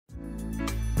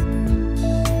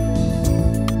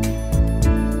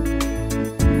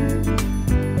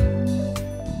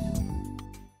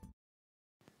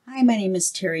name is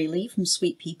Terry Lee from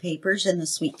Sweet Pea Papers and the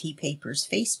Sweet Pea Papers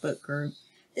Facebook group.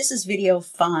 This is video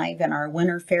 5 in our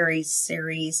Winter Fairies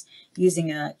series using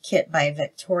a kit by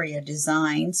Victoria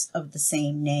Designs of the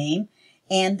same name.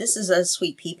 And this is a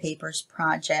Sweet Pea Papers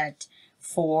project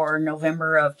for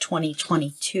November of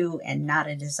 2022 and not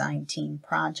a design team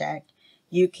project.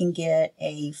 You can get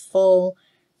a full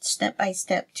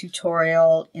step-by-step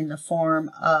tutorial in the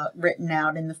form written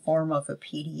out in the form of a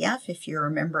PDF if you're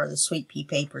a member of the Sweet Pea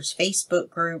Papers Facebook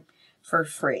group for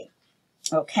free.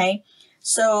 Okay,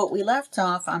 so we left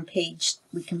off on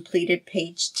we completed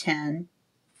page 10,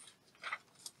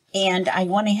 and I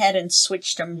went ahead and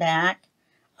switched them back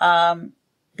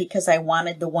because I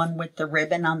wanted the one with the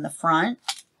ribbon on the front.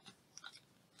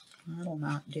 That'll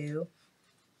not do.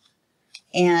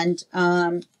 And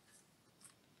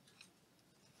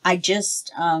I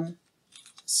just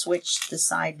switched the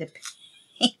side the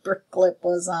paper clip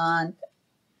was on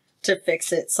to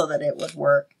fix it so that it would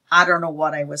work. I don't know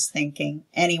what I was thinking.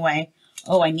 Anyway,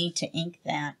 oh, I need to ink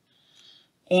that.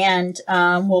 And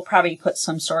we'll probably put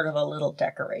some sort of a little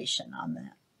decoration on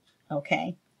that.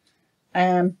 Okay.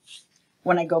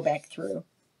 When I go back through.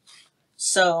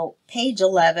 So page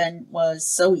 11 was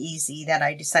so easy that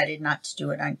I decided not to do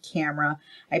it on camera.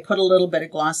 I put a little bit of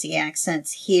glossy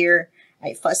accents here.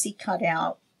 I fussy cut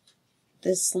out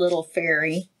this little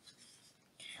fairy.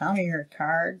 How are your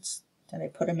cards? Did I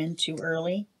put them in too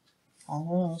early?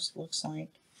 Almost, looks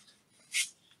like.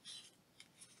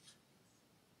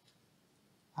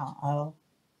 Uh-oh.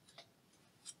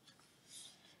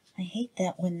 I hate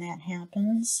that when that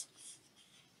happens.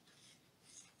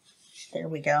 There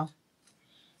we go.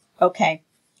 Okay,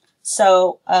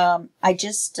 so I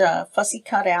just fussy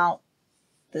cut out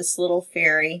this little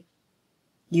fairy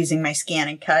using my scan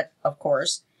and cut, of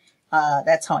course.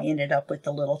 That's how I ended up with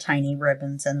the little tiny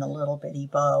ribbons and the little bitty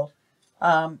bow.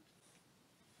 And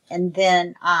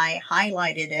then I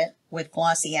highlighted it with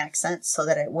glossy accents so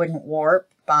that it wouldn't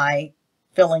warp by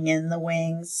filling in the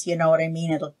wings. You know what I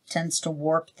mean? It tends to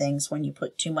warp things when you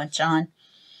put too much on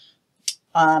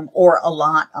or a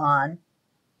lot on.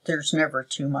 There's never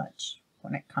too much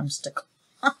when it comes to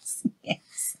glossy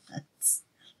accents.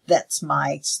 That's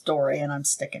my story, and I'm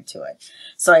sticking to it.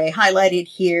 So I highlighted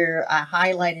here, I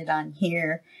highlighted on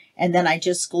here, and then I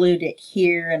just glued it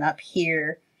here and up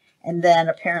here. And then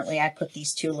apparently I put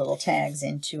these two little tags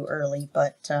in too early,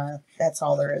 but that's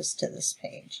all there is to this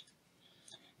page.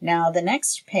 Now the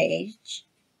next page,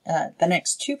 the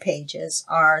next two pages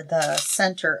are the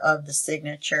center of the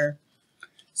signature.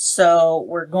 So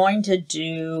we're going to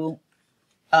do,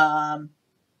 I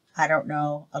don't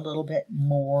know, a little bit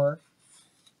more.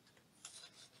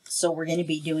 So we're going to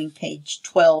be doing page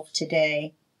 12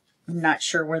 today. I'm not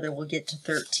sure whether we'll get to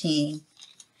 13.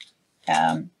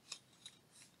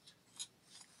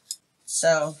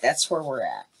 So that's where we're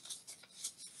at.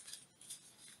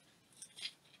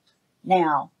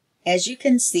 Now, as you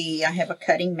can see, I have a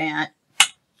cutting mat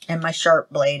and my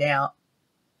sharp blade out.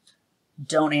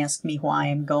 Don't ask me why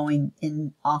I'm going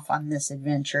off on this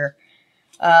adventure.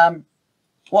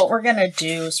 What we're going to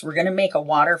do is we're going to make a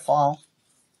waterfall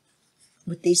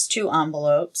with these two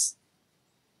envelopes.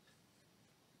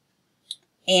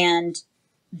 And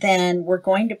then we're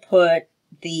going to put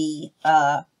the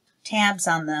tabs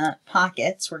on the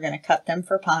pockets. We're going to cut them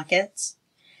for pockets.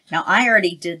 Now, I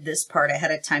already did this part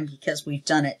ahead of time because we've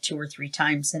done it 2 or 3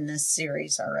 times in this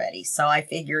series already. So I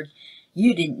figured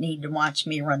you didn't need to watch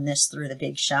me run this through the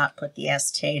big shot, put the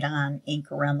acetate on, ink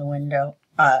around the window,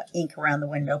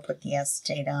 put the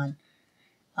acetate on,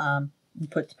 and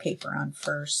put the paper on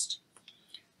first.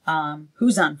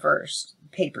 Who's on first? The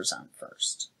paper's on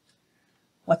first.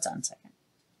 What's on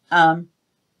second?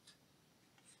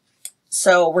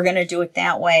 So we're going to do it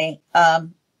that way.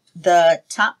 The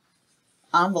top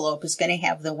envelope is going to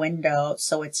have the window,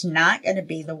 so it's not going to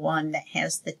be the one that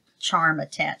has the charm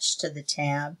attached to the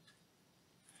tab.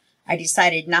 I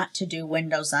decided not to do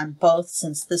windows on both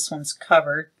since this one's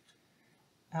covered.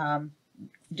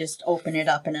 Just open it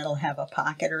up and it'll have a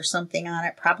pocket or something on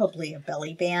it, probably a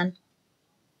belly band,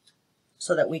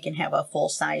 so that we can have a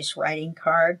full-size writing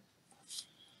card.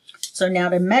 So now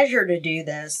to measure to do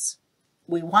this,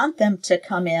 we want them to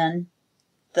come in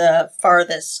the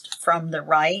farthest from the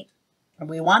right, and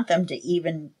we want them to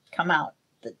even come out.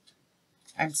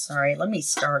 I'm sorry, let me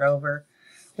start over.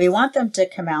 We want them to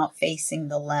come out facing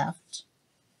the left.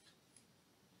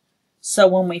 So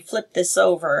when we flip this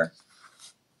over,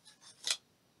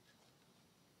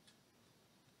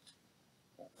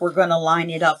 we're going to line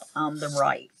it up on the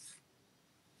right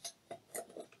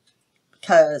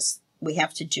because we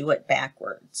have to do it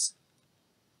backwards.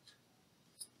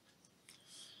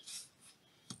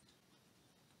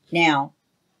 Now,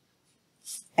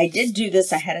 I did do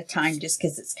this ahead of time just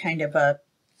because it's kind of a,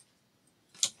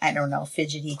 I don't know,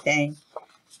 fidgety thing.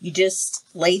 You just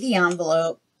lay the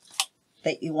envelope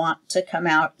that you want to come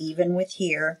out even with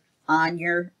here on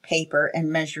your paper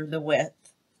and measure the width.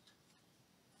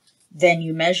 Then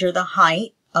you measure the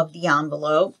height of the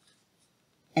envelope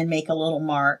and make a little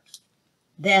mark.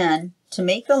 Then, to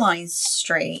make the lines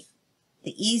straight,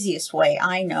 the easiest way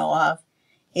I know of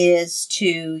is to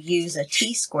use a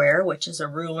T-square, which is a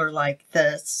ruler like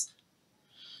this.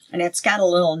 And it's got a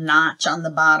little notch on the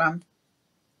bottom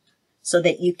so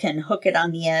that you can hook it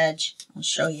on the edge. I'll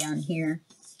show you on here.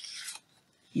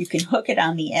 You can hook it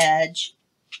on the edge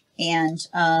and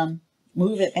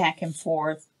move it back and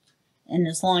forth. And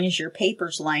as long as your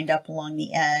paper's lined up along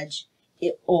the edge,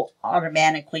 it will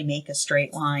automatically make a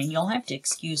straight line. You'll have to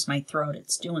excuse my throat.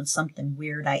 It's doing something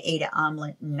weird. I ate an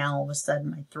omelet and now all of a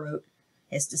sudden my throat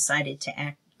has decided to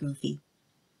act goofy.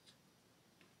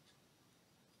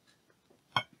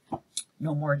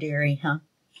 No more dairy, huh?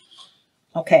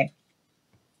 Okay.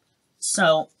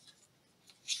 So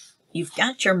you've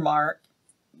got your mark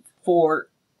for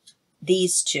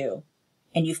these two,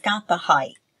 and you've got the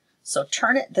height. So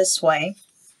turn it this way.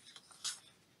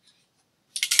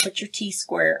 Put your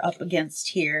T-square up against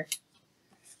here.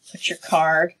 Put your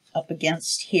card up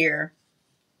against here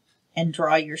and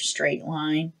draw your straight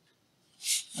line.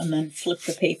 And then flip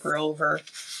the paper over.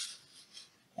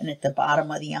 And at the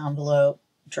bottom of the envelope,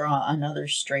 draw another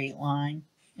straight line.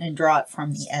 And draw it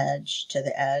from the edge to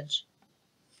the edge.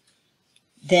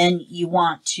 Then you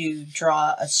want to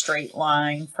draw a straight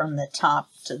line from the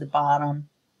top to the bottom.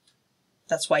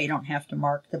 That's why you don't have to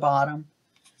mark the bottom,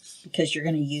 because you're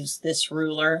going to use this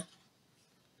ruler.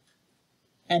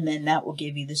 And then that will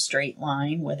give you the straight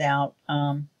line without,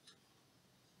 it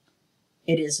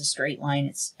is a straight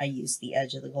line. I use the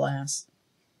edge of the glass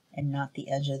and not the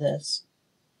edge of this,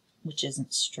 which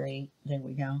isn't straight. There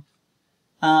we go.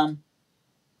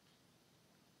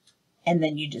 And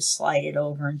then you just slide it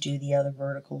over and do the other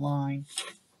vertical line.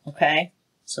 Okay?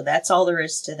 So that's all there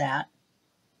is to that.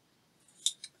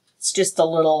 It's just a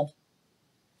little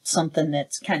something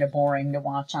that's kind of boring to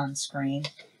watch on screen.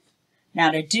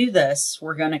 Now to do this,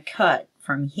 we're going to cut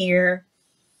from here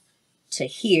to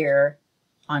here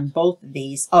on both of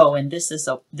these. Oh, and this is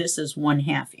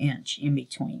 1/2 inch in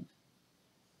between.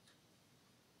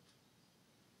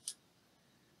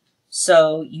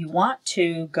 So you want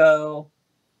to go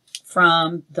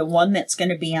from the one that's going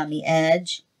to be on the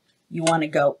edge, you want to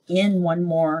go in one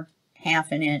more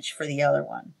 1/2 inch for the other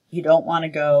one. You don't want to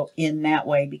go in that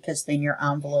way because then your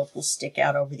envelope will stick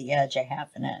out over the edge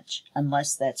 1/2 inch,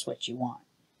 unless that's what you want.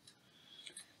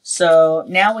 So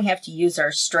now we have to use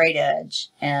our straight edge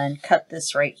and cut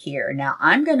this right here. Now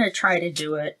I'm going to try to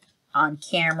do it on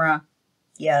camera.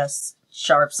 Yes,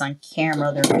 sharps on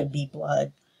camera, there could be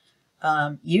blood.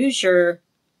 Use your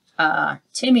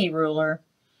Timmy ruler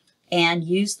and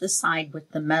use the side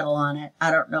with the metal on it.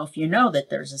 I don't know if you know that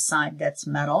there's a side that's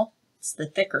metal. It's the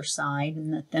thicker side,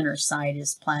 and the thinner side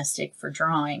is plastic for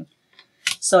drawing.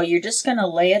 So you're just going to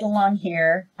lay it along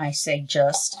here. I say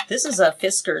just. This is a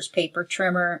Fisker's paper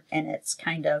trimmer, and it's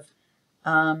kind of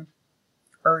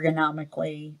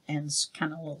ergonomically and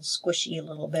kind of a little squishy a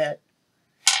little bit.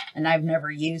 And I've never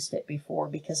used it before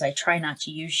because I try not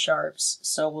to use sharps.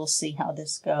 So we'll see how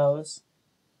this goes.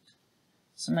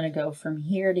 So I'm going to go from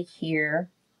here to here.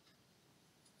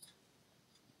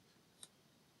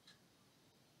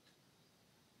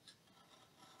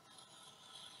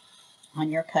 On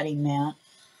your cutting mat.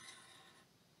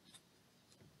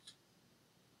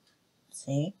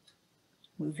 See?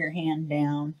 Move your hand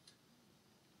down.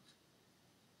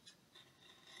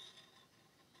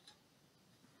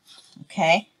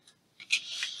 Okay?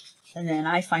 And then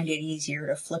I find it easier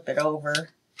to flip it over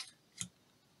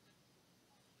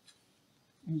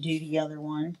and do the other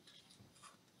one.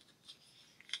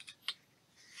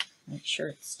 Make sure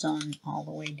it's done all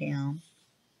the way down.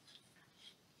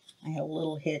 I have a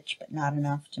little hitch, but not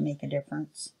enough to make a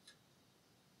difference.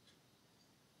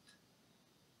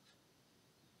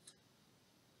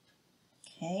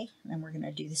 Okay, and then we're going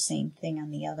to do the same thing on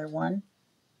the other one.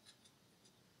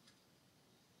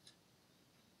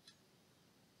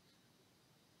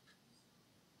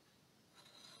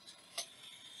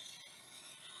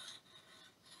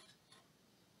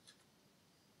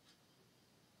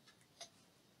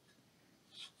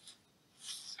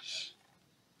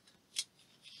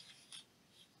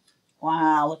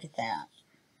 Wow, look at that.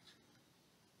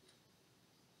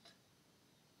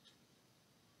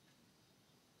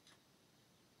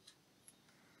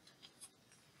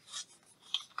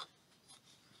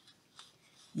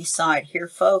 You saw it here,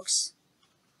 folks.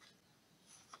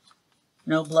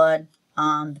 no blood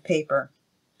on the paper.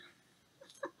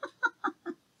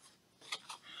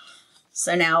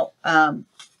 So now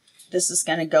this is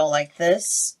going to go like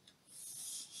this.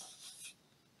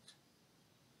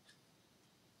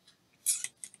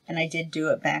 And I did do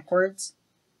it backwards.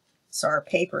 So our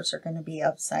papers are going to be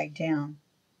upside down.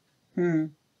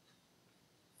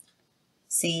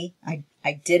 See, I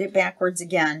did it backwards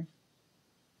again.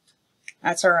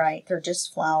 That's all right. They're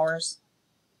just flowers.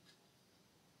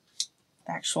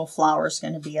 The actual flower is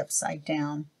going to be upside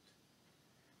down.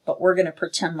 But we're going to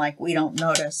pretend like we don't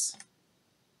notice.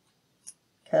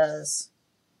 Because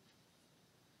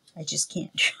I just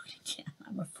can't do it again.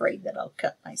 I'm afraid that I'll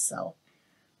cut myself.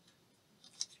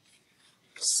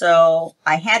 So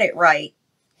I had it right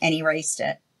and erased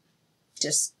it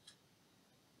just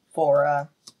for a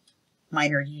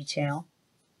minor detail.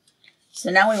 So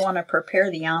now we want to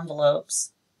prepare the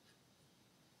envelopes.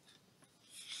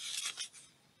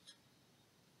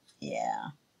 Yeah.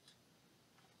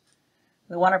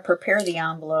 We want to prepare the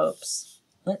envelopes.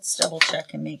 Let's double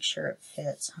check and make sure it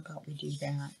fits. How about we do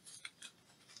that?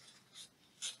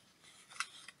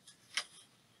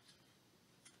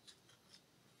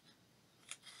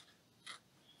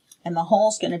 And the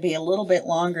hole's going to be a little bit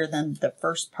longer than the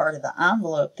first part of the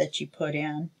envelope that you put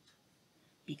in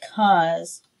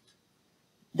because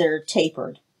they're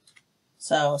tapered.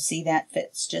 So see, that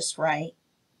fits just right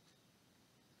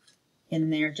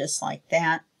in there, just like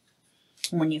that.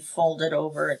 When you fold it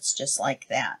over, it's just like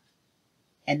that.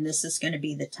 And this is going to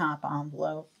be the top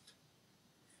envelope.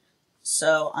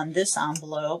 So on this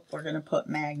envelope, we're going to put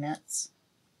magnets.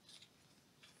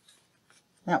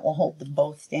 That will hold them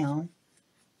both down.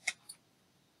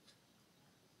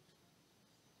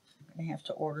 I have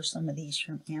to order some of these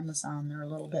from Amazon. They're a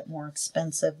little bit more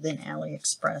expensive than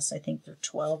AliExpress. I think they're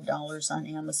 $12 on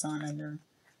Amazon and they're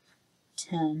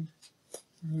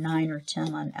 9 or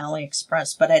 10 on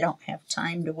AliExpress, but I don't have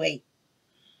time to wait.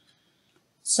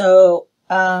 So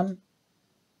I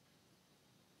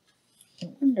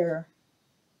wonder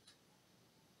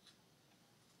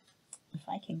if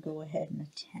I can go ahead and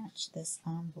attach this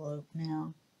envelope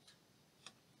now.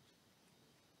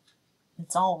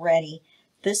 It's all ready.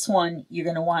 This one, you're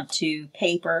going to want to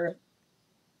paper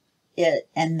it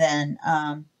and then,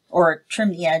 or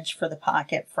trim the edge for the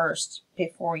pocket first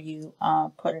before you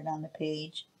put it on the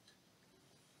page.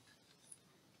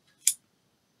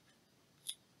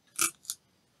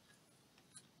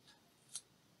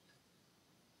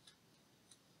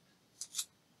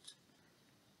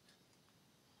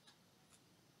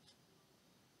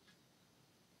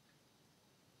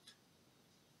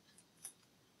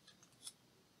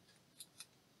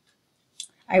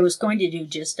 I was going to do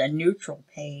just a neutral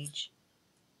page,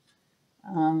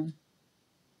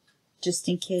 just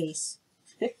in case.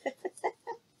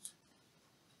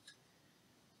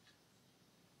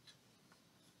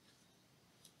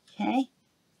 Okay,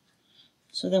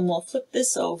 so then we'll flip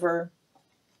this over.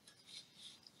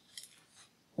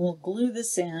 We'll glue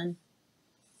this in.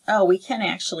 Oh, we can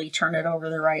actually turn it over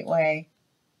the right way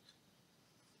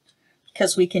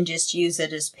because we can just use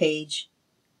it as page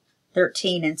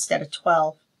 13 instead of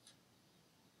 12.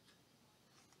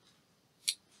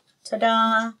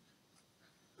 Ta-da!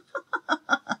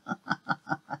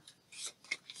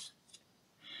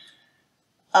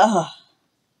 Oh,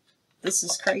 this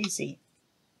is crazy.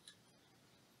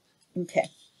 Okay.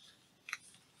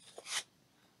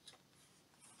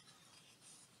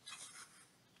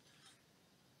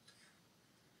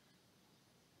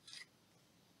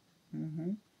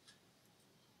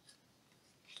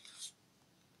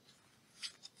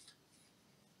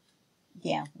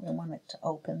 Yeah, we want it to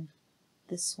open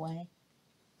this way.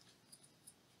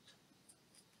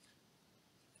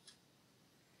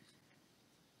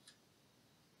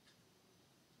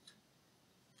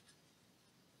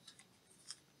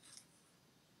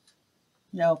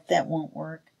 Nope, that won't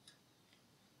work.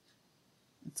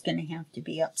 It's going to have to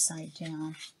be upside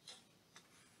down.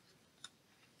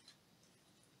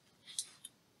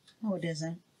 No, it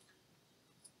isn't.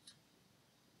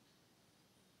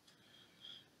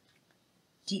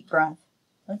 Deep breath.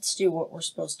 Let's do what we're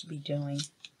supposed to be doing.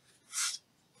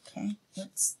 Okay,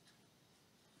 let's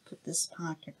put this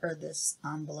pocket or this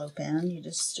envelope in. You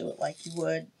just do it like you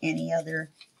would any other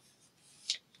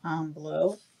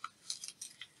envelope.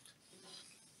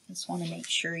 Just want to make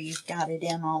sure you've got it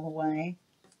in all the way.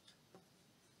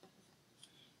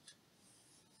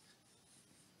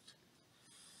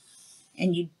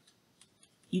 And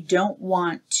you don't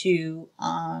want to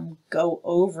go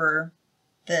over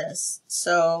this.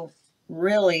 So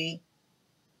really,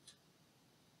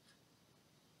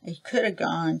 it could have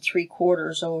gone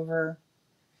 3/4 over.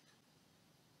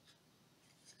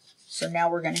 So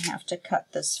now we're going to have to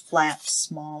cut this flap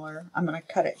smaller. I'm going to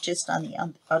cut it just on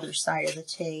the other side of the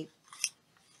tape,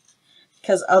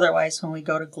 because otherwise when we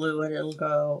go to glue it, it'll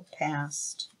go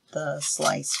past the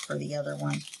slice for the other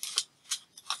one.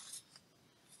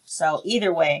 So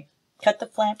either way, cut the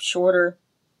flap shorter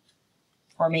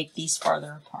or make these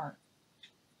farther apart.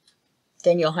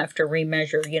 Then you'll have to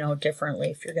remeasure, you know, differently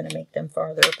if you're going to make them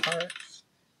farther apart.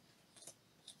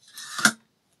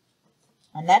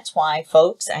 And that's why,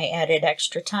 folks, I added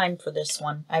extra time for this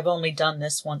one. I've only done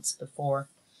this once before.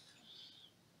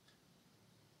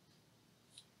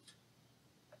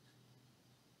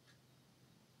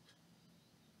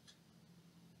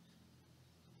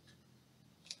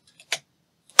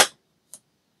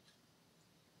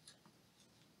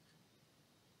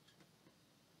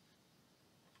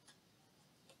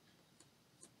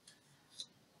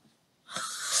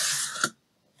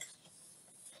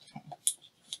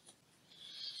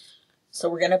 So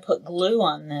we're going to put glue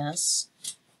on this.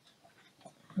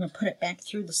 I'm going to put it back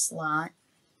through the slot.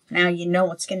 Now you know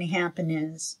what's going to happen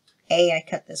is, A, I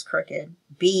cut this crooked.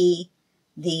 B,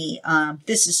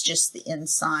 this is just the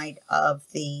inside of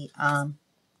the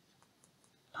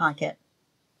pocket.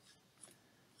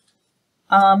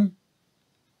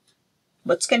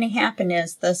 What's going to happen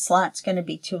is the slot's going to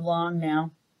be too long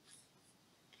now,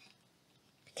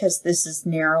 because this is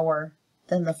narrower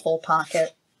than the full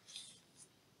pocket.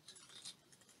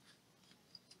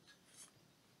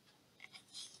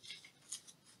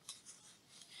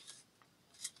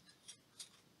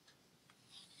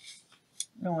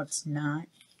 No, it's not.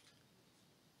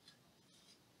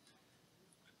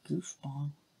 Goofball.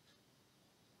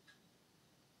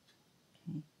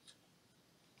 Okay.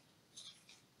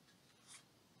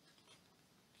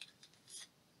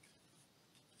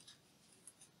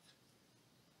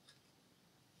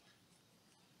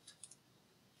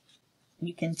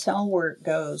 You can tell where it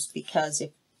goes because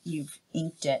if you've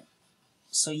inked it,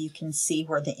 so you can see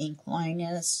where the ink line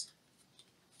is.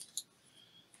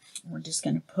 We're just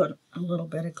going to put a little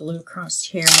bit of glue across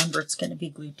here. Remember, it's going to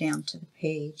be glued down to the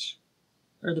page,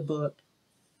 or the book.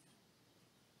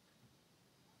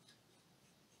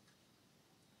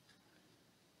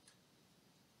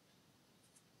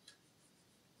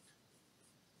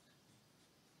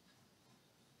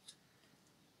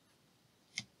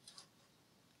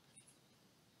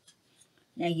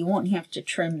 Now, you won't have to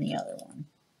trim the other one.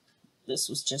 This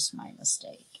was just my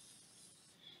mistake.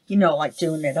 You know, like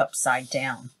doing it upside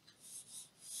down.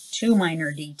 2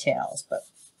 minor details, but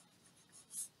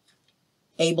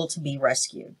able to be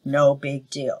rescued. No big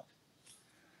deal.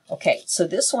 Okay, so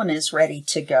this one is ready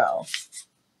to go.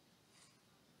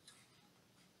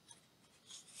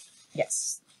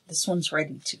 Yes, this one's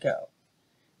ready to go.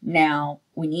 Now,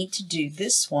 we need to do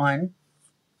this one,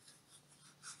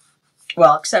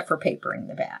 well, except for papering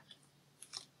the back.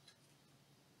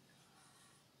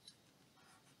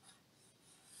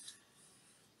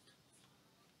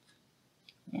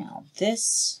 Now,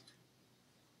 this,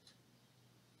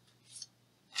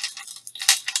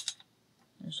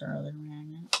 there's our other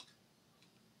magnet.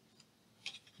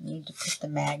 We need to put the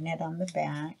magnet on the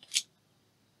back.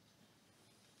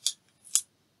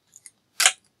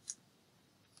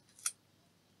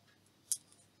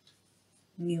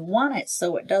 You want it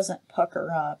so it doesn't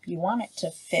pucker up. You want it to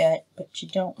fit, but you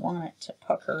don't want it to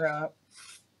pucker up.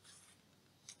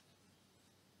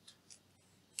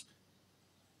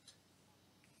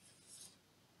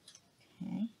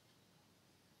 Okay.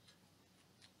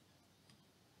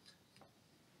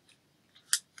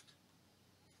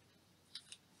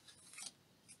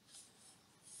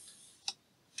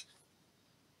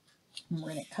 And we're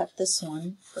going to cut this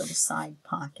one for the side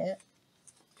pocket.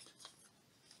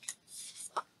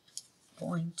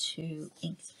 Going to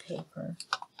ink the paper.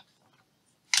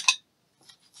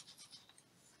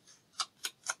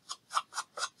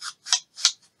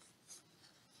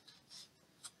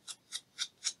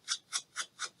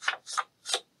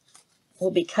 We'll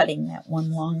be cutting that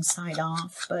one long side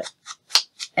off, but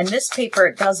in this paper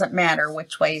it doesn't matter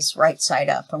which way's right side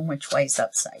up and which way's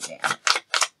upside down.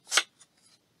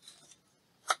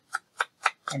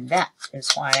 And that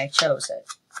is why I chose it.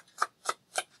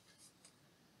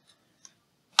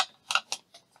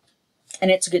 And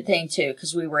it's a good thing too,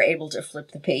 because we were able to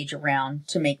flip the page around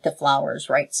to make the flowers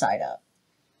right side up.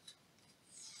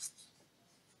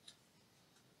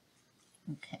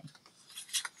 Okay.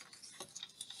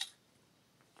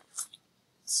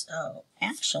 So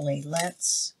actually,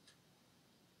 let's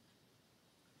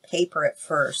paper it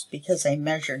first because I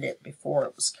measured it before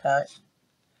it was cut.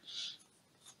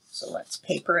 So let's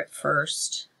paper it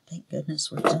first. Thank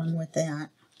goodness we're done with that.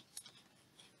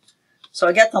 So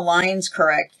I got the lines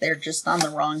correct. They're just on the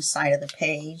wrong side of the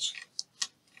page.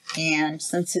 And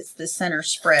since it's the center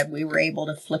spread, we were able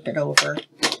to flip it over.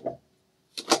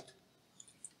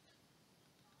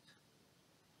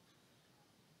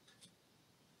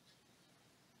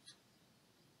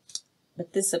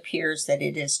 But this appears that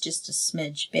it is just a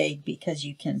smidge big because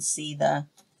you can see the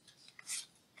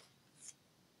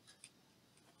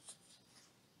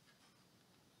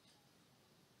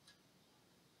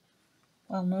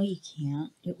well, no, you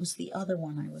can't. It was the other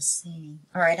one I was seeing.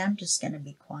 All right, I'm just going to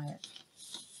be quiet.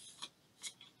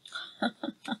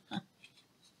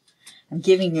 I'm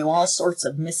giving you all sorts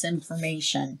of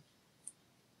misinformation.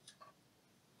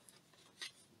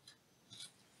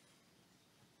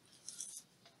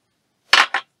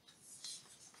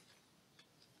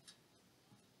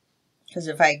 Because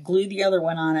if I glue the other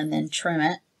one on and then trim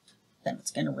it, then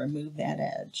it's going to remove that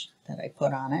edge that I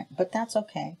put on it. But that's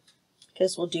okay,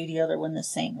 because we'll do the other one the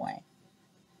same way.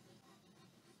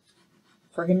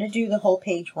 If we're going to do the whole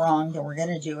page wrong, then we're going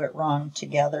to do it wrong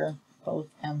together, both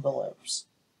envelopes.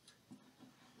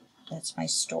 That's my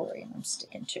story, and I'm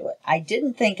sticking to it. I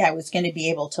didn't think I was going to be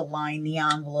able to line the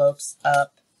envelopes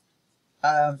up,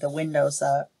 the windows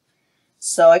up.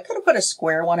 So I could have put a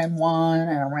square one in one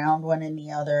and a round one in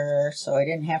the other, so I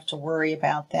didn't have to worry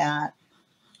about that.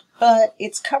 But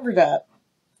it's covered up.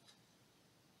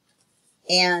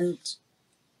 And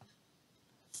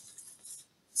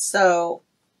so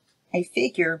I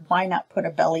figured, why not put a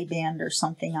belly band or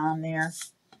something on there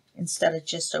instead of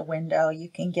just a window? You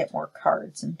can get more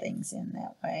cards and things in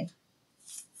that way.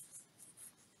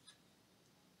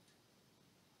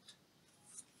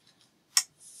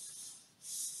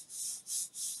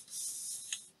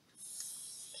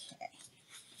 Okay,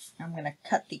 I'm going to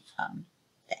cut the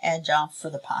edge off for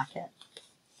the pocket.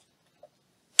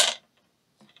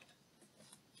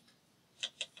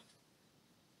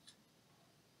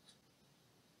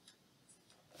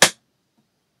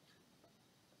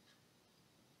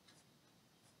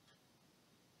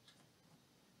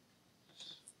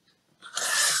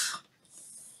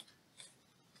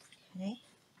 Okay.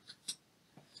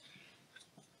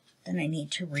 Then I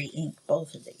need to re-ink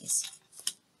both of these.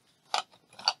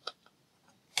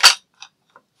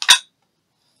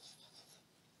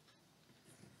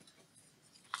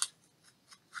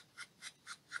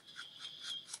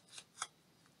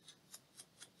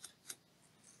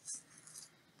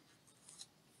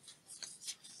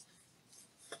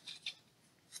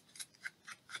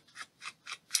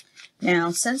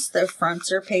 Now, since the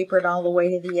fronts are papered all the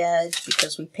way to the edge,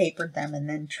 because we papered them and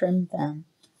then trimmed them,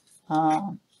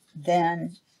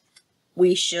 then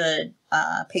we should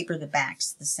paper the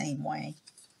backs the same way,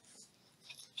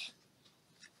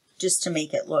 just to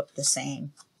make it look the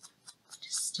same,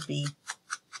 just to be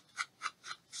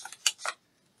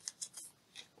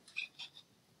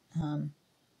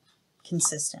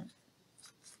consistent.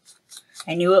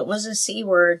 I knew it was a C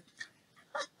word.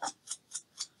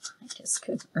 I just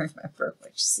couldn't remember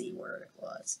which C word it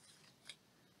was.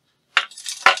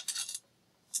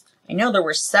 I know there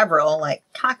were several, like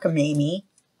cockamamie,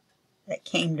 that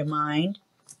came to mind,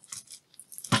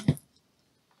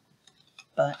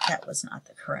 but that was not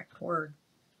the correct word.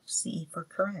 C for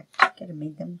correct. Got to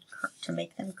make them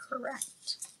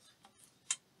correct.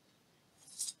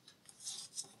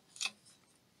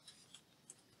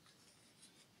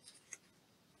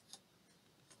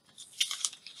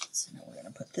 So now we're going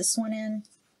to put this one in.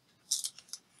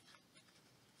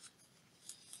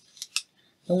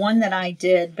 The one that I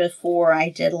did before, I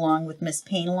did along with Miss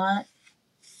Paint-A-Lot,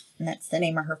 and that's the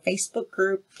name of her Facebook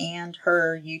group and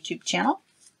her YouTube channel.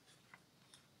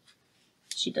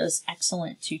 She does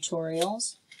excellent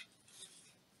tutorials.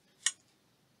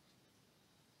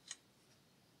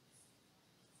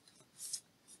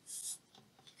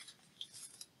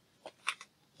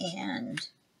 And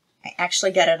I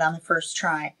actually got it on the first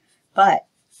try, but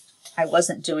I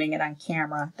wasn't doing it on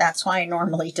camera. That's why I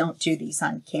normally don't do these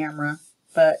on camera,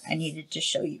 but I needed to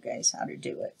show you guys how to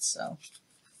do it, so.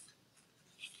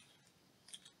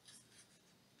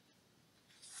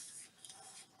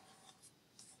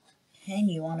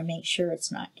 And you want to make sure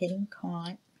it's not getting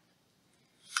caught.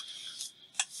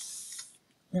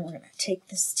 Then we're going to take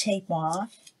this tape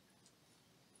off,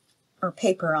 or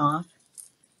paper off,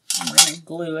 and we're going to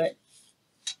glue it.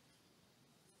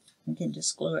 You can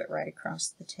just glue it right across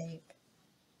the tape,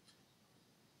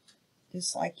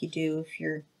 just like you do if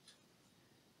you're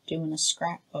doing a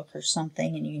scrapbook or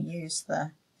something and you use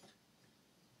the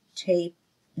tape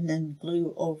and then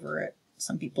glue over it.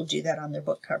 Some people do that on their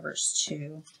book covers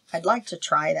too. I'd like to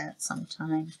try that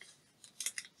sometime.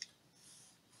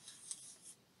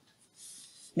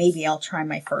 Maybe I'll try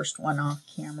my first one off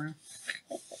camera.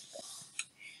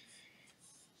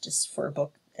 Just for a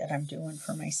book that I'm doing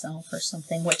for myself or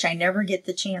something, which I never get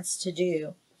the chance to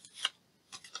do.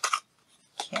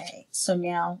 Okay, so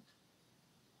now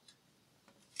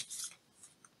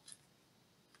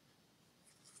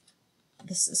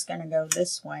this is going to go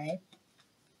this way.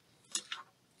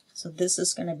 So this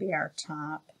is going to be our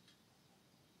top.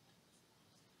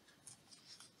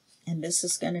 And this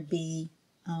is going to be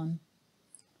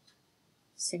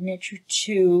signature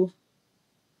 2,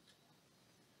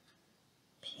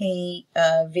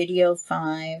 video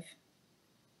 5,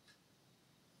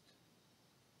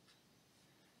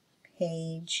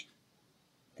 page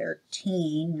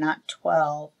 13, not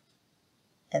 12.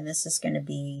 And this is going to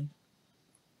be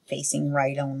facing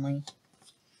right only,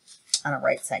 on a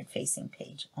right side facing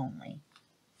page only.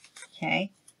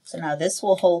 Okay, so now this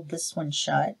will hold this one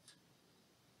shut.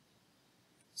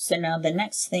 So now the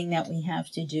next thing that we have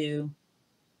to do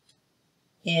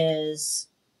is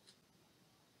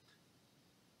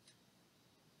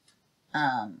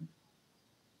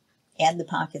add the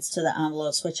pockets to the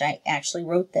envelopes, which I actually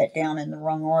wrote that down in the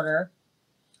wrong order.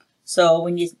 So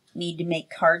when you need to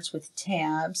make cards with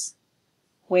tabs,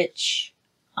 which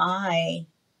I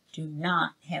do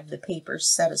not have the papers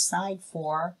set aside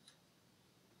for,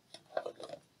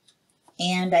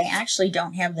 and I actually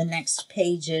don't have the next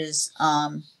pages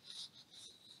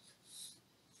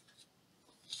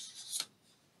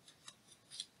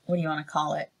what do you want to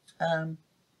call it?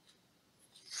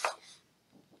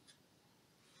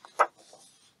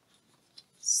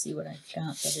 See what I've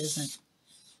got that isn't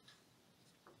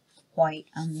white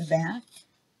on the back.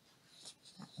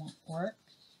 That won't work.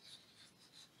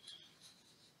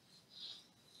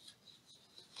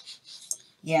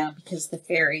 Yeah, because the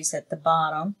fairy's at the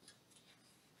bottom.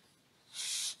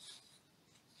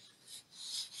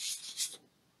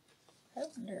 I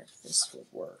wonder if this would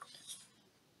work.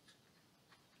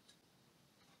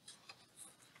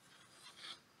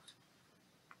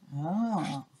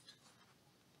 Oh.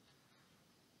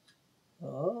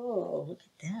 Oh, look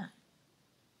at that.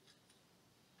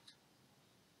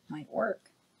 Might work.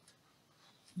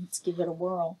 Let's give it a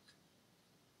whirl.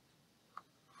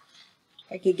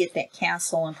 If I could get that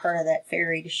castle and part of that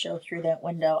fairy to show through that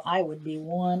window, I would be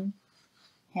one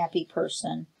happy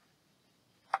person.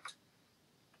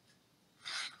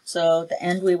 So the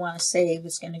end we want to save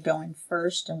is going to go in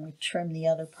first, and we trim the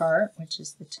other part, which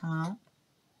is the top.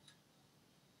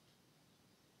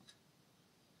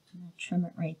 We'll trim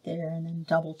it right there and then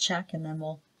double check, and then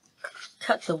we'll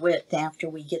cut the width after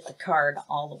we get the card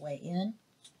all the way in.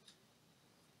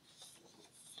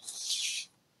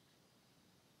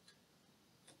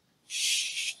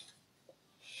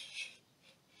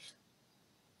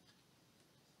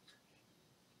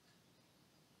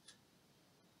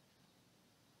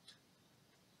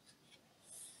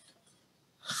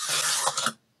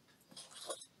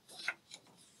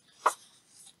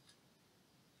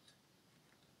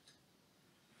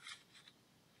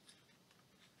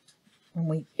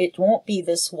 And it won't be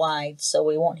this wide, so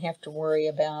we won't have to worry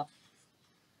about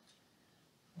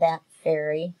that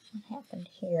fairy. What happened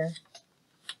here?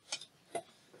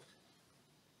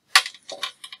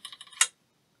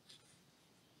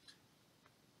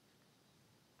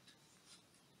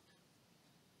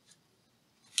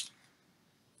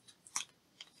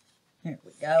 There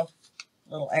we go.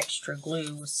 A little extra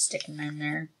glue was sticking in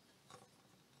there.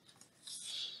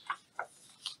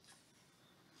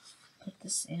 Put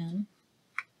this in.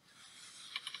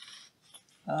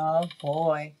 Oh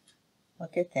boy,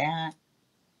 look at that.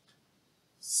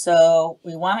 So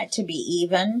we want it to be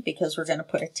even because we're going to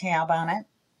put a tab on it.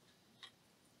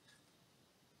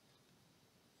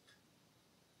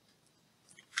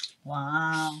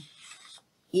 Wow.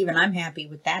 Even I'm happy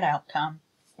with that outcome.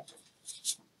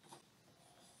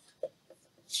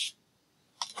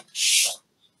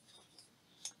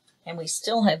 And we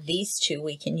still have these two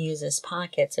we can use as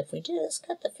pockets if we just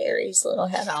cut the fairy's little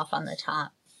head off on the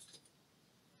top.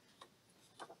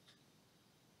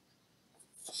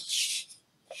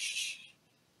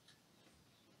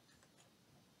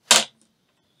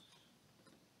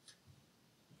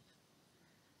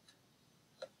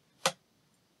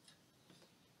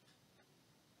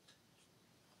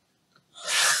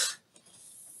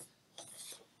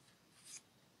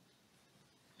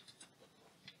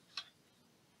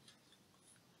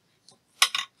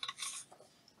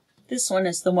 This one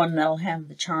is the one that'll have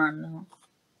the charm, though.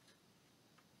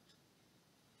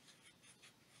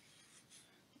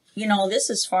 You know, this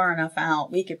is far enough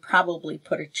out. We could probably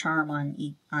put a charm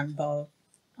on both.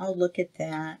 Oh, look at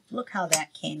that. Look how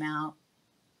that came out.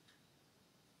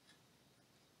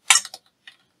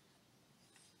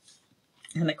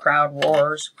 And the crowd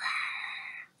roars.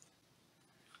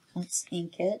 Let's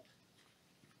ink it.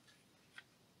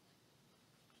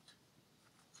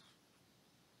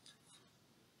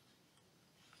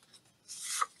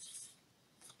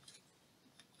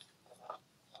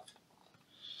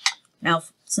 Now,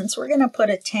 since we're going to put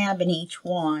a tab in each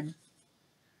one,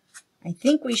 I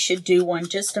think we should do one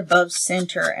just above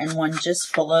center and one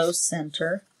just below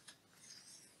center.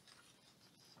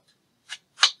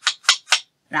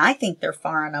 And I think they're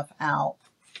far enough out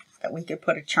that we could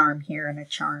put a charm here and a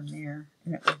charm there,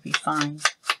 and it would be fine.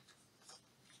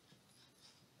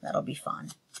 That'll be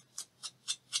fun.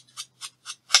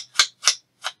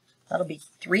 That'll be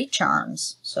 3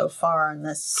 charms so far in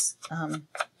this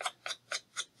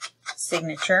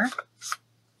signature.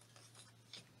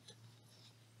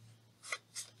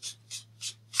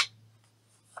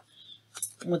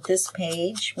 With this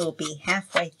page, we'll be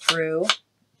halfway through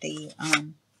the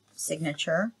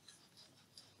signature.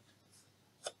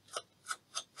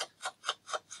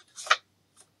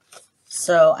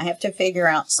 So I have to figure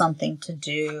out something to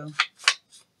do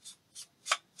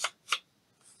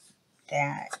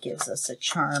that gives us a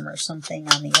charm or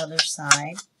something on the other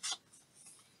side.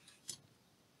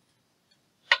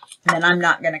 And then I'm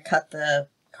not going to cut the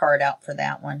card out for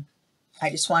that one. I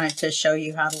just wanted to show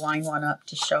you how to line one up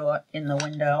to show it in the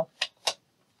window.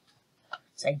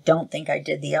 So I don't think I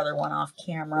did the other one off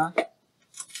camera.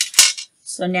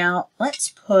 So now let's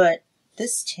put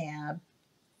this tab.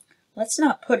 Let's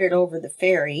not put it over the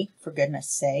fairy, for goodness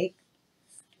sake.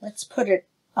 Let's put it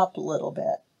up a little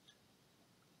bit.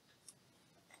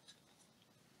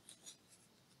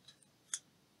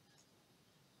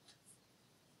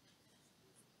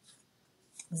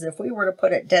 Because if we were to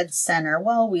put it dead center,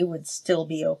 well, we would still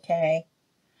be okay.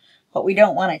 But we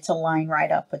don't want it to line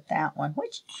right up with that one,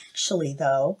 which actually,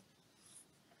 though,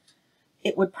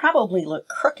 it would probably look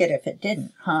crooked if it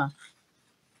didn't, huh?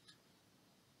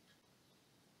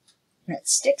 And it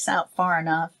sticks out far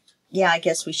enough. Yeah, I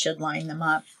guess we should line them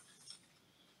up.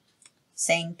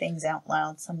 Saying things out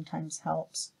loud sometimes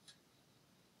helps.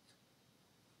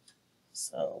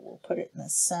 So we'll put it in the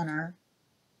center.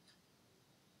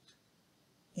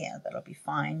 Yeah, that'll be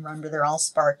fine. Remember, they're all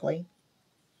sparkly.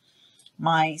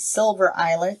 My silver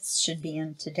eyelets should be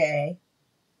in today.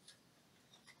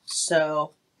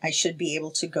 So I should be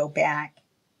able to go back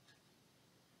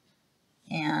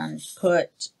and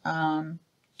put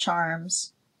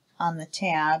charms on the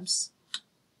tabs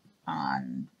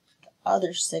on the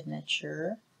other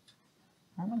signature.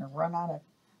 I'm going to run out of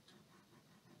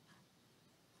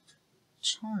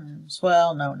charms.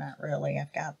 Well, no, not really.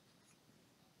 I've got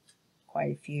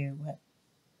quite a few, but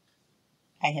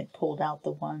I had pulled out the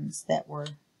ones that were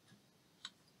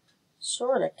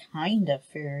sort of kind of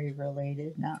fairy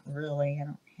related. Not really. I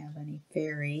don't have any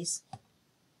fairies.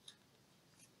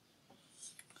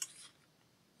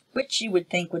 Which you would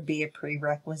think would be a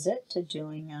prerequisite to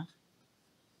doing a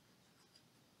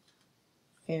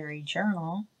fairy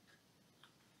journal.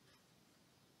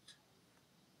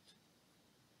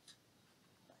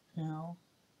 No.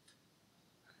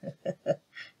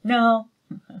 No.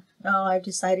 No, I've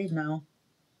decided no.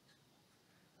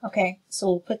 Okay, so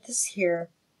we'll put this here.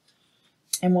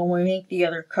 And when we make the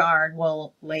other card,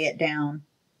 we'll lay it down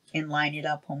and line it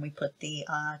up when we put the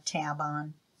tab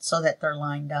on so that they're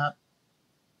lined up.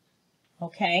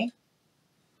 Okay,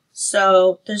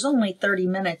 so there's only 30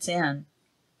 minutes in,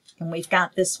 and we've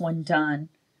got this one done.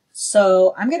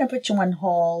 So I'm going to put you on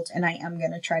hold, and I am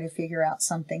going to try to figure out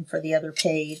something for the other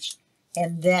page,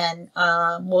 and then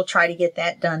we'll try to get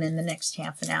that done in the next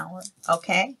half an hour.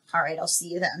 Okay? All right, I'll see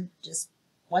you then. Just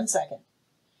 1 second.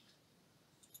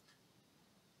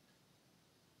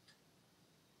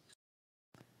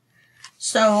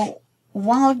 So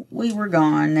while we were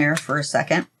gone there for a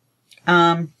second,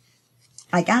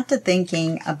 I got to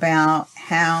thinking about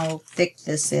how thick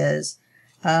this is.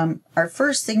 Our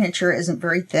first signature isn't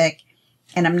very thick,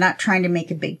 and I'm not trying to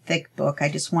make a big, thick book. I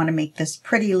just want to make this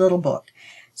pretty little book.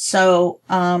 So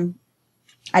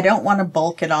I don't want to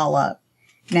bulk it all up.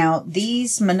 Now,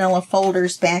 these manila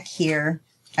folders back here,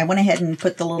 I went ahead and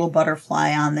put the little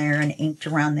butterfly on there and inked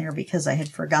around there because I had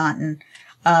forgotten.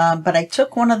 But I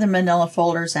took one of the manila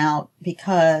folders out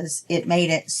because it made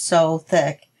it so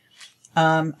thick.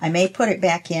 I may put it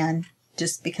back in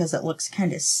just because it looks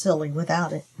kind of silly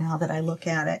without it now that I look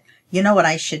at it. You know what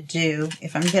I should do?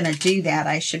 If I'm going to do that,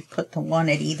 I should put the one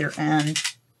at either end.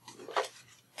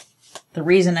 The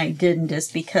reason I didn't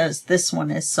is because this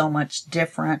one is so much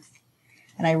different.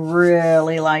 And I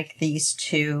really like these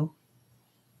two.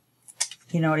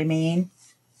 You know what I mean?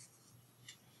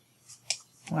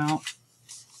 Well,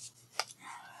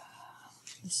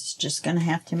 this is just going to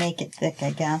have to make it thick,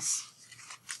 I guess.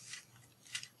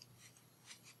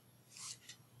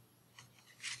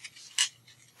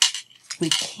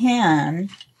 can,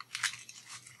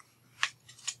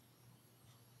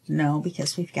 no,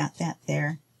 because we've got that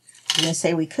there. I'm going to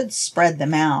say we could spread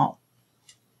them out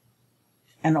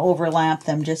and overlap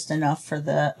them just enough for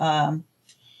the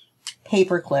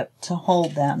paper clip to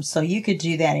hold them. So you could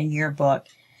do that in your book.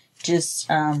 Just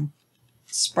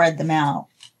spread them out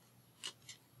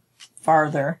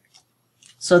farther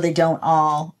so they don't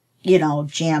all, you know,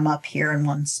 jam up here in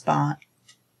one spot.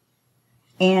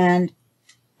 And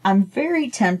I'm very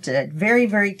tempted, very,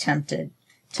 very tempted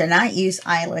to not use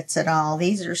eyelets at all.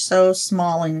 These are so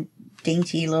small and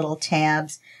dainty little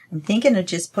tabs. I'm thinking of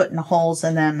just putting holes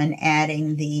in them and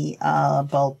adding the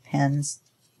bulb pins.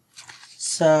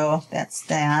 So that's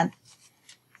that.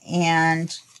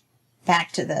 And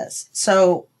back to this.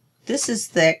 So this is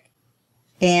thick,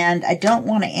 and I don't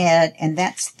want to add, and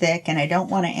that's thick, and I don't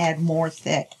want to add more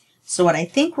thick. So what I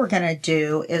think we're going to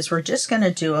do is we're just going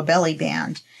to do a belly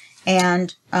band.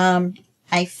 And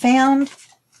I found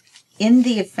in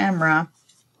the ephemera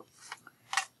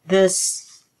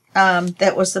this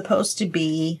that was supposed to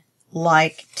be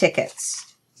like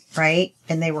tickets, right?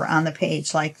 And they were on the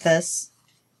page like this.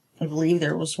 I believe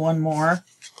there was one more.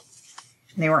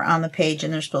 And they were on the page,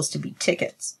 and they're supposed to be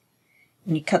tickets.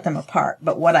 And you cut them apart.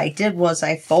 But what I did was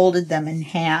I folded them in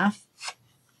half.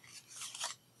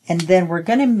 And then we're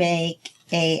going to make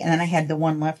and then I had the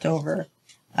one left over.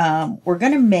 We're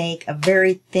going to make a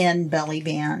very thin belly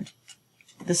band.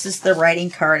 This is the writing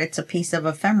card. It's a piece of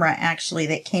ephemera, actually,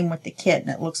 that came with the kit, and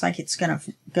it looks like it's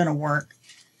gonna work.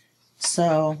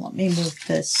 So let me move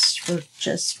this for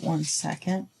just 1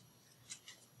 second.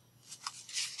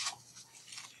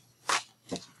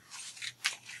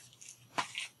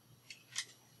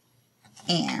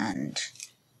 And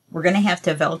we're going to have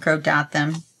to Velcro dot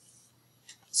them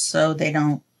so they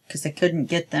don't, because I couldn't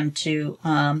get them to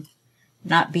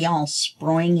not be all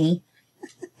springy.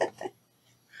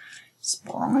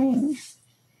 Spring.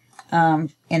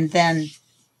 And then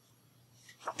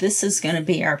this is going to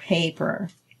be our paper.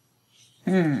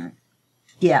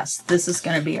 Yes, this is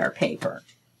going to be our paper.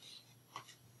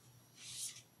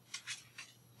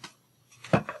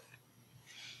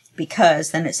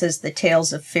 Because then it says the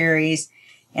Tales of Fairies,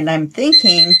 and I'm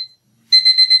thinking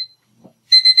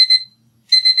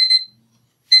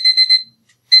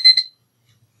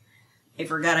I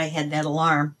forgot I had that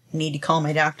alarm. I need to call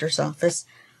my doctor's office.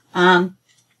 I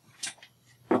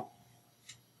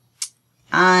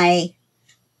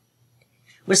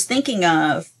was thinking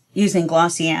of using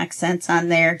glossy accents on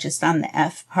there, just on the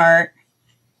F part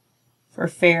for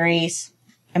fairies.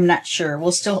 I'm not sure.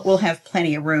 We'll have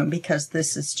plenty of room because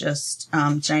this is just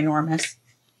ginormous.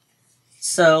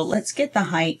 So let's get the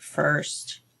height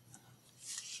first.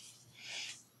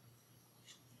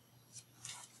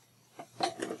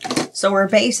 So we're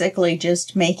basically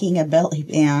just making a belly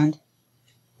band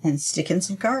and sticking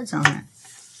some cards on it.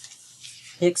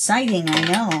 Exciting, I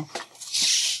know.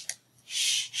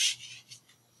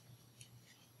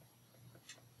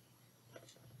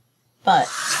 But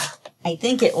I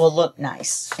think it will look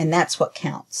nice, and that's what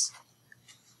counts.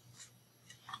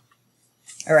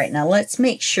 All right, now let's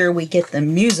make sure we get the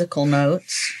musical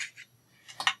notes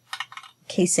in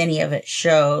case any of it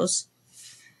shows.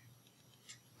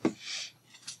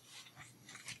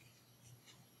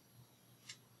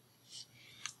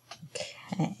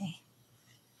 Okay.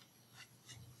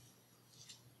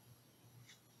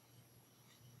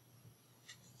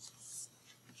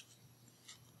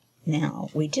 Now,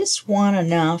 we just want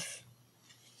enough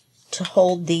to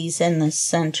hold these in the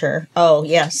center. Oh,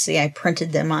 yeah, see, I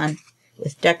printed them on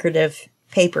with decorative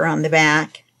paper on the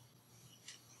back.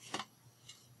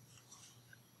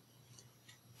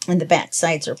 And the back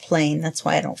sides are plain. That's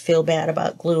why I don't feel bad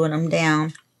about gluing them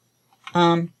down.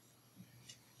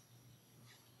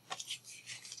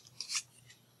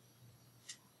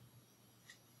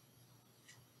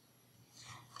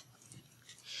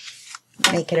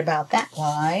 Make it about that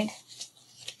wide.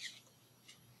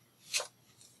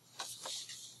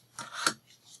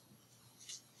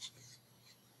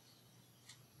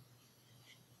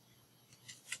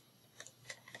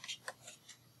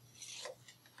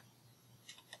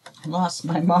 I lost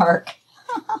my mark.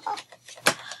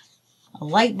 A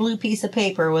light blue piece of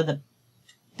paper with a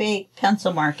big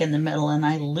pencil mark in the middle, and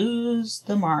I lose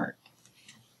the mark.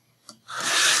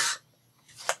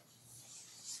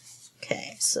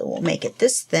 Okay, so we'll make it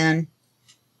this thin.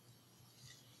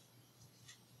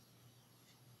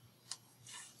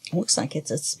 Looks like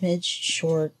it's a smidge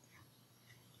short.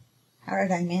 How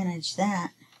did I manage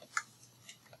that?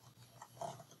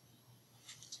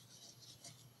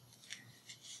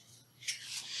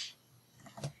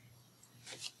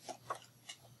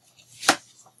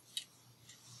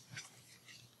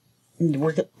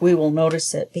 we will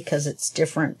notice it because it's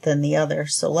different than the other.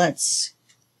 So let's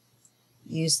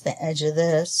use the edge of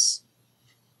this.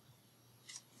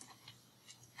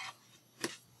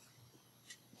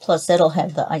 Plus, it'll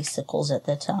have the icicles at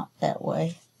the top that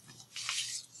way.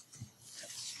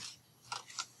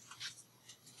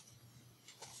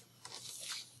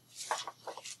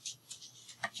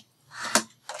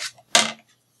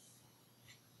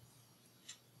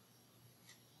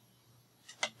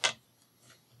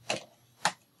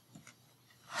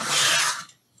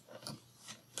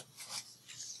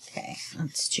 Okay,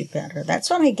 let's do better. That's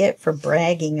what I get for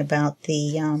bragging about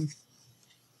the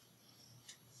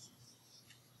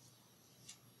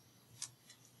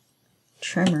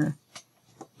trimmer.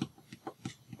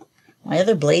 My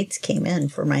other blades came in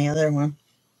for my other one.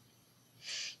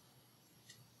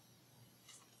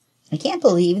 I can't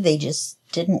believe they just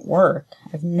didn't work.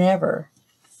 I've never,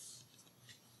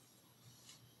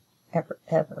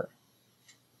 ever.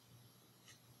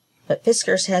 But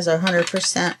Fiskars has a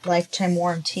 100% lifetime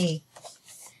warranty.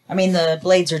 I mean, the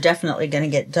blades are definitely going to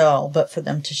get dull, but for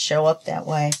them to show up that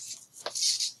way.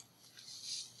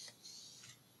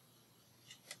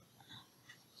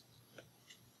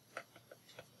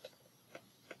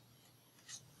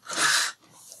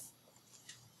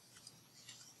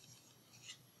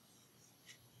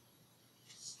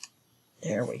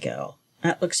 There we go.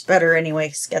 That looks better anyway.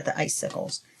 It's got the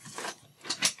icicles.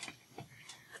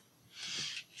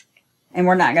 And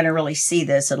we're not going to really see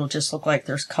this. It'll just look like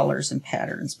there's colors and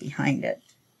patterns behind it.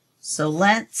 So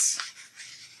let's...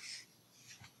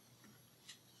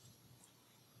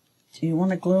 Do you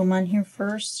want to glue them on here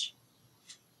first?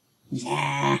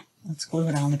 Yeah. Let's glue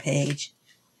it on the page.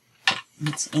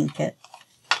 Let's ink it.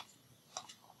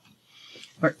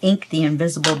 Or ink the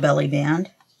invisible belly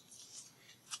band.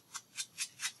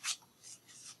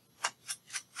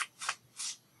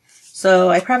 So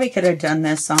I probably could have done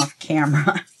this off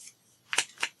camera.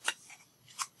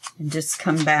 And just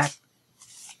come back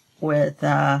with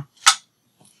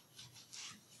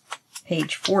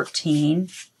page 14.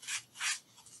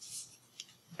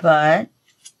 But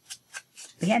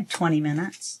we had 20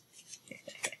 minutes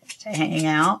to hang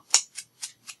out.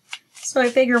 So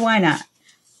I figure, why not?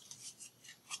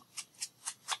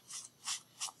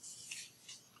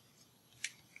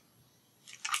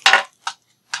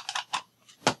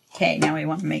 Okay, now we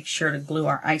want to make sure to glue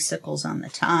our icicles on the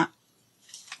top.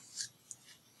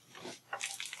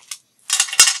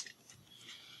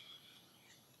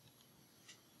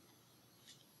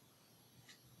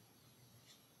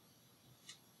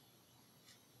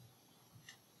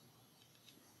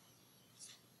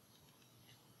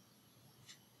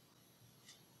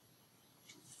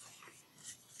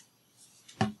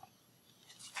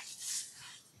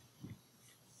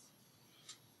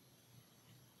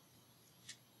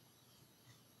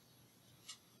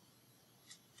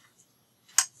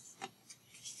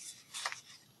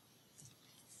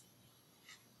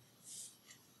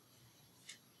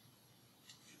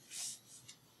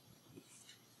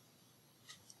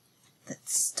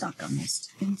 That's stuck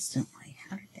almost instantly.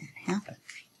 How did that happen?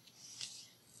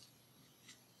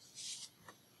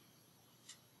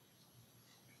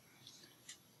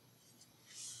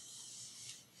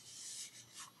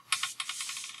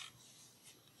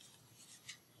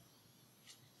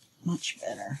 Much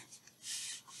better.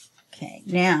 Okay,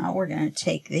 now we're going to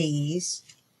take these.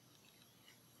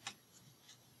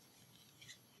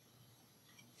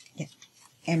 Yeah,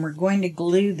 and we're going to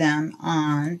glue them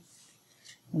on.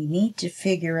 We need to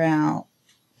figure out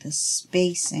the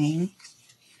spacing.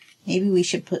 Maybe we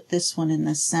should put this one in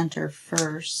the center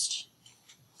first.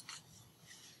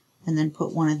 And then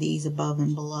put one of these above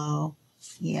and below.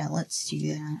 Yeah, let's do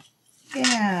that.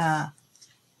 Yeah.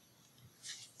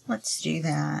 Let's do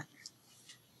that.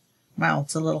 Wow,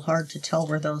 it's a little hard to tell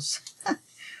where those,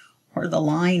 where the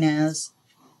line is.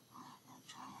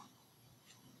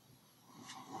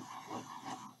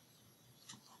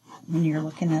 When you're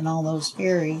looking at all those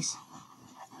fairies.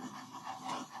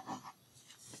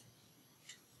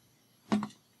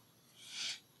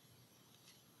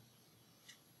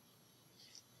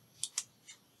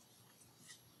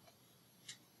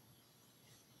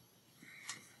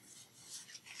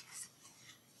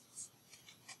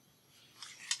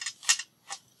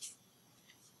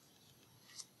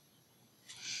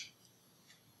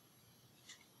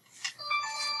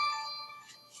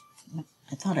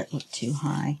 I thought it looked too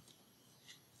high.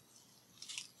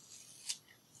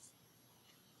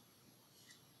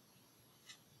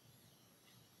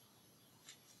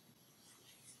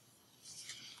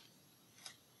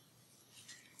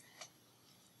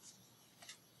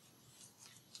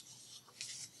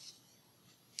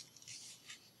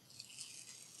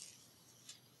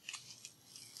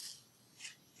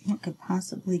 What could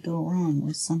possibly go wrong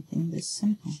with something this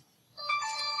simple?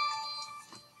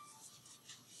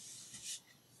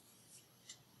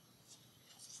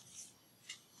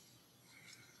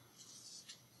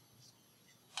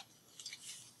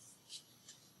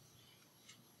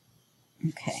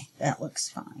 Okay, that looks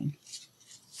fine.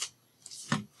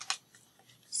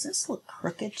 Does this look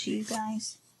crooked to you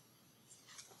guys?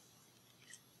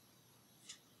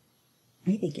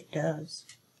 I think it does.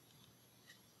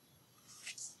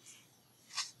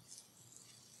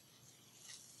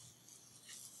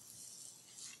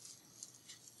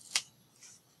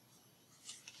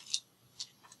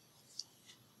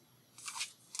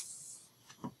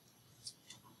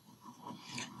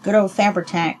 Good old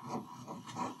Fabri-Tac.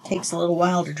 Takes a little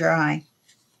while to dry.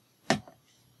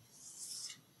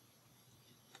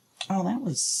 Oh, that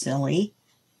was silly.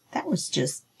 That was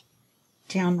just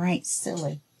downright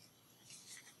silly.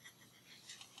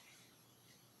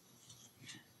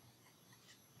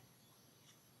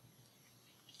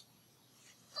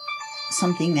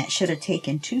 Something that should have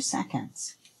taken 2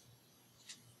 seconds.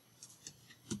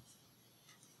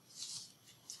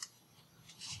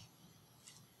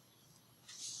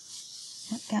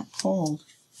 What got pulled?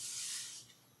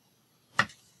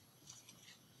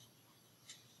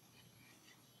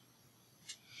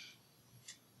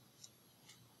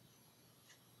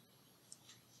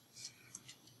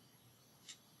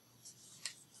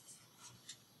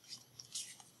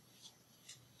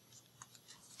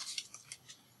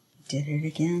 Did it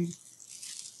again.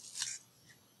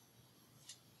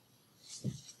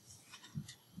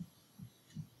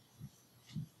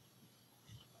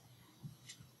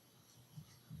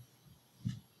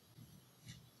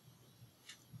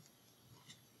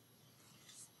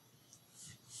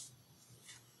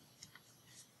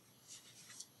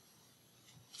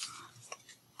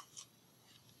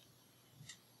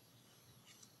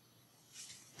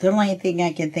 The only thing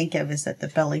I can think of is that the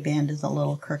belly band is a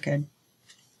little crooked.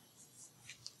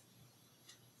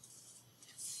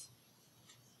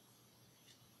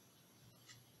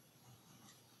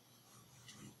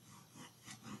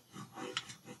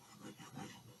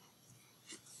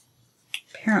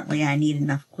 Apparently I need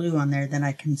enough glue on there that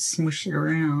I can smush it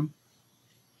around.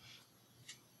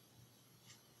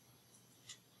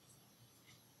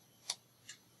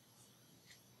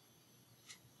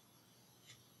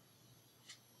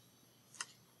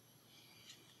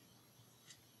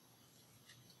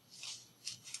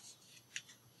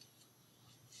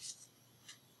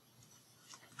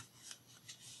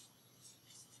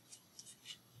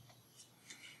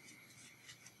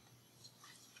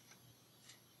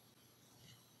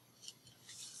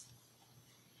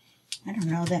 I don't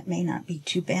know, that may not be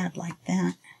too bad like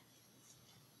that.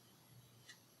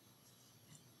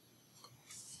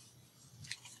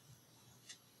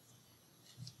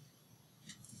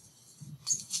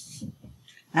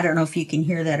 I don't know if you can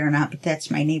hear that or not, but that's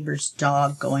my neighbor's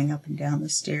dog going up and down the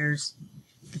stairs.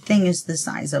 The thing is the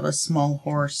size of a small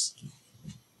horse.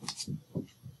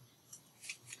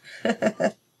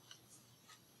 I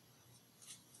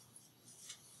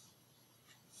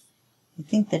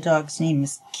think the dog's name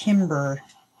is Kimber.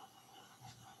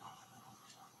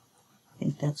 I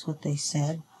think that's what they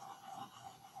said.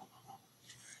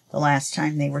 The last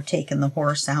time they were taking the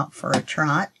horse out for a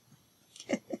trot.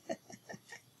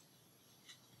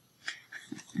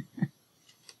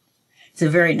 It's a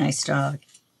very nice dog.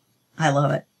 I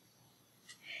love it.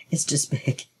 It's just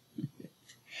big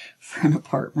for an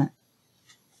apartment.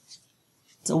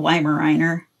 It's a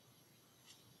Weimaraner.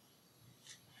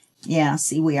 Yeah,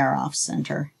 see, we are off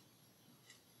center.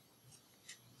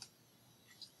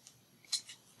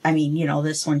 I mean, you know,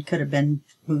 this one could have been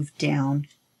moved down.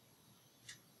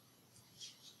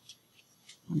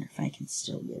 Wonder if I can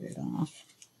still get it off.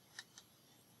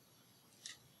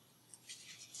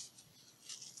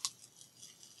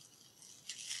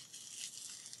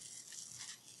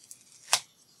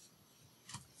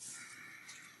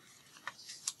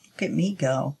 Look at me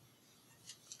go.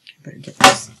 I better get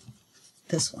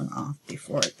this one off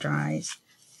before it dries.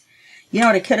 You know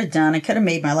what I could have done? I could have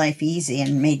made my life easy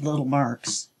and made little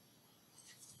marks.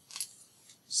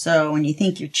 So when you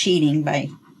think you're cheating by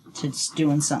just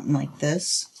doing something like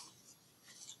this,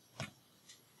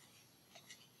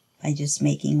 by just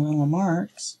making little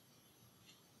marks,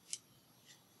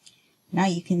 now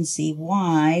you can see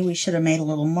why we should have made a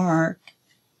little mark.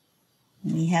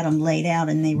 We had them laid out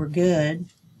and they were good.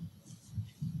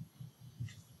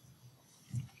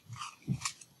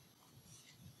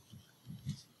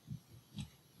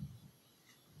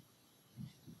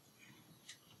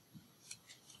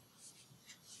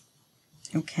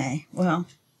 Okay, well,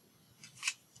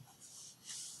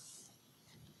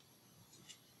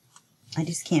 I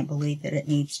just can't believe that it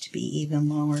needs to be even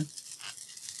lower.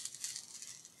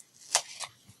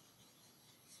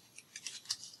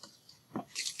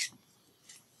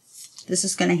 This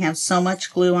is going to have so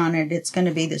much glue on it, it's going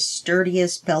to be the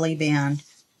sturdiest belly band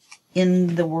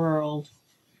in the world.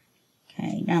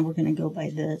 Okay, now we're going to go by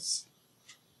this.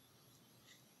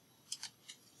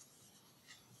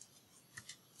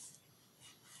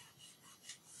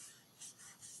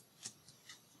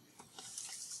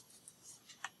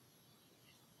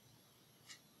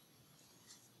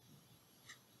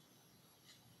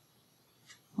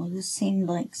 Well, this seemed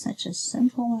like such a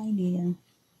simple idea.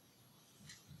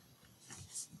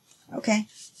 Okay.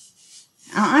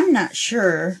 I'm not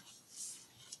sure.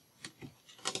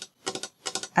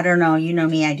 I don't know. You know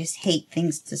me. I just hate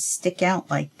things to stick out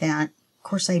like that. Of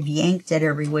course, I've yanked it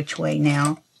every which way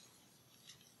now.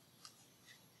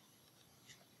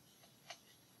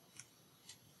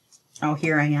 Oh,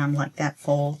 here I am, like that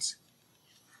folds.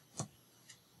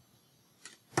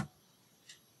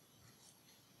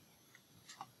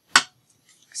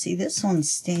 See, this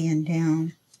one's staying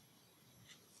down.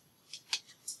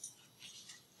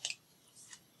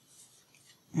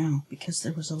 Now, because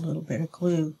there was a little bit of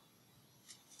glue.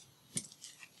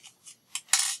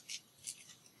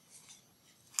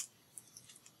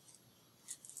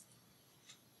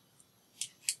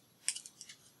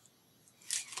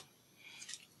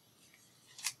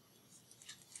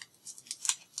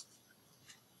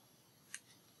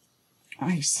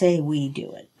 I say we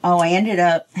do it. Oh, I ended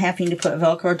up having to put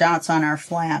Velcro dots on our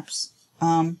flaps.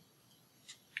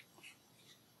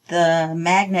 The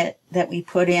magnet that we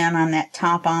put in on that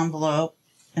top envelope,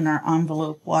 in our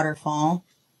envelope waterfall,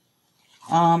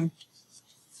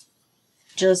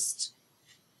 just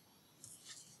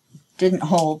didn't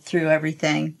hold through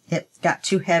everything. It got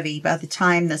too heavy. By the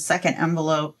time the second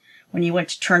envelope, when you went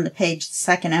to turn the page, the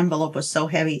second envelope was so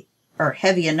heavy, or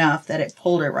heavy enough, that it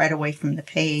pulled it right away from the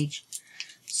page.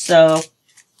 So,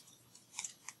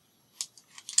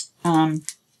 I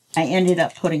ended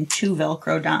up putting 2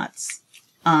 Velcro dots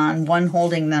on, one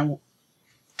holding the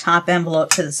top envelope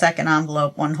to the second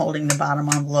envelope, one holding the bottom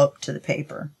envelope to the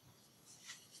paper.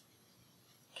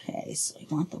 Okay, so we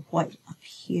want the white up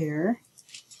here.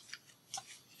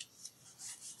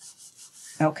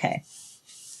 Okay.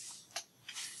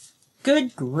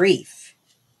 Good grief.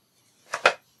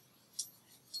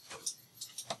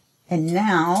 And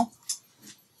now,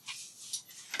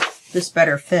 this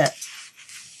better fit.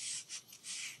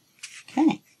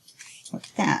 Okay, look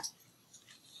at that.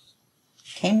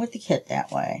 Came with the kit that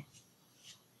way.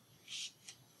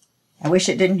 I wish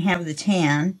it didn't have the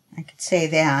tan. I could say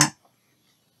that.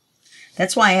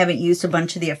 That's why I haven't used a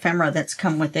bunch of the ephemera that's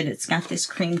come with it. It's got this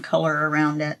cream color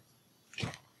around it.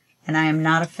 And I am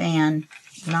not a fan.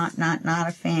 Not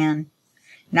a fan.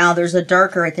 Now there's a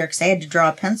darker right there because I had to draw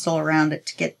a pencil around it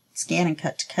to get Scan and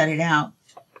Cut to cut it out.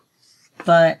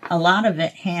 But a lot of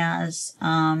it has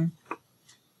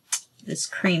this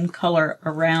cream color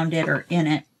around it or in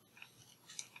it.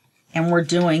 And we're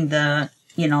doing the,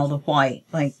 you know, the white.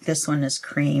 Like this one is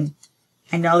cream.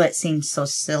 I know that seems so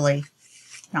silly.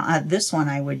 Now this one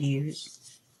I would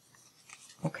use.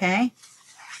 Okay.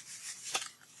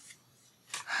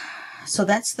 So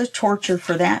that's the torture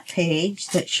for that page.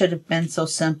 That should have been so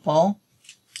simple.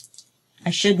 I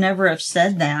should never have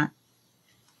said that.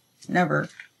 Never.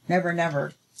 Never,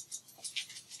 never.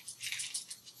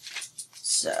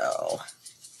 So,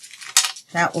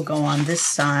 that will go on this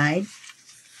side.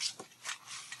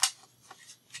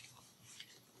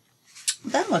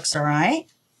 That looks all right.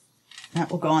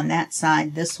 That will go on that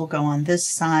side. This will go on this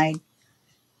side.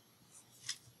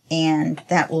 And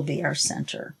that will be our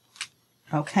center.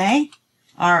 Okay?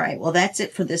 All right. Well, that's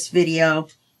it for this video.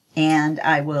 And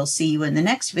I will see you in the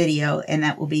next video. And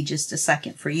that will be just a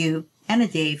second for you and a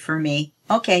day for me.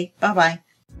 Okay. Bye-bye.